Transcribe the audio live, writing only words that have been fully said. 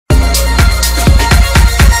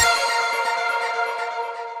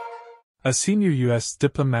A senior U.S.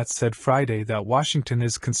 diplomat said Friday that Washington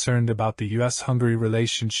is concerned about the U.S.-Hungary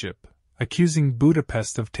relationship, accusing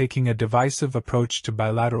Budapest of taking a divisive approach to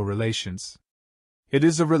bilateral relations. It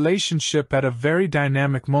is a relationship at a very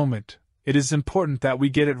dynamic moment. It is important that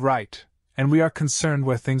we get it right, and we are concerned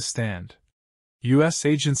where things stand. U.S.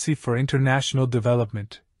 Agency for International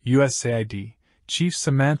Development, USAID, Chief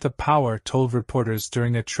Samantha Power told reporters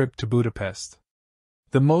during a trip to Budapest.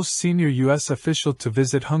 The most senior U.S. official to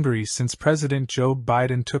visit Hungary since President Joe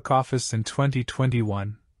Biden took office in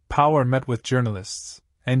 2021, Power met with journalists,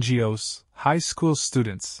 NGOs, high school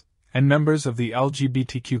students, and members of the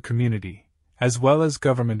LGBTQ community, as well as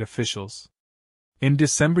government officials. In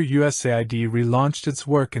December, USAID relaunched its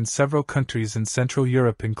work in several countries in Central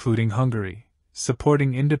Europe, including Hungary,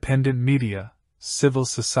 supporting independent media, civil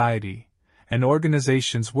society, and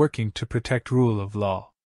organizations working to protect rule of law.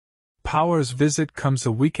 Power's visit comes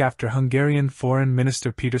a week after Hungarian Foreign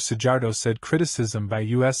Minister Peter Szijjártó said criticism by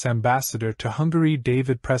U.S. Ambassador to Hungary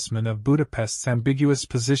David Pressman of Budapest's ambiguous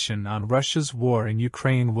position on Russia's war in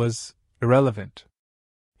Ukraine was irrelevant.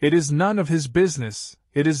 It is none of his business,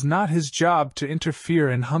 it is not his job to interfere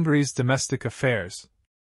in Hungary's domestic affairs,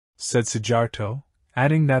 said Szijjártó,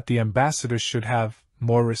 adding that the ambassador should have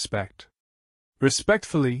more respect.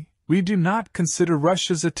 Respectfully, we do not consider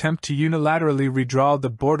Russia's attempt to unilaterally redraw the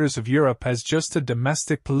borders of Europe as just a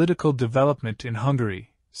domestic political development in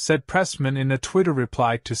Hungary, said Pressman in a Twitter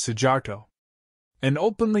reply to Szijjártó. An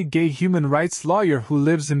openly gay human rights lawyer who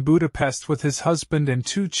lives in Budapest with his husband and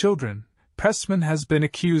 2 children, Pressman has been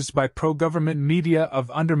accused by pro-government media of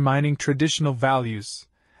undermining traditional values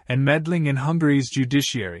and meddling in Hungary's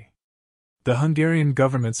judiciary. The Hungarian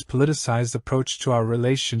government's politicized approach to our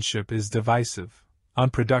relationship is divisive,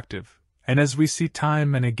 unproductive, and as we see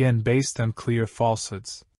time and again based on clear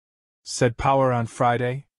falsehoods, said Power on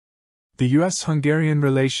Friday. The U.S.-Hungarian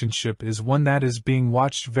relationship is one that is being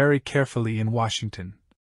watched very carefully in Washington,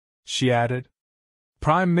 she added.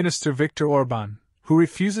 Prime Minister Viktor Orbán, who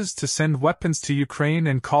refuses to send weapons to Ukraine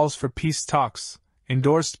and calls for peace talks,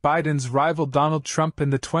 endorsed Biden's rival Donald Trump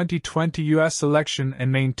in the 2020 U.S. election and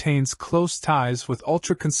maintains close ties with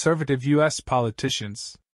ultra-conservative U.S.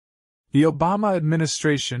 politicians. The Obama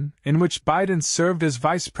administration, in which Biden served as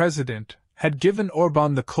vice president, had given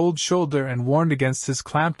Orbán the cold shoulder and warned against his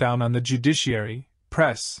clampdown on the judiciary,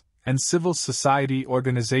 press, and civil society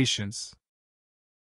organizations.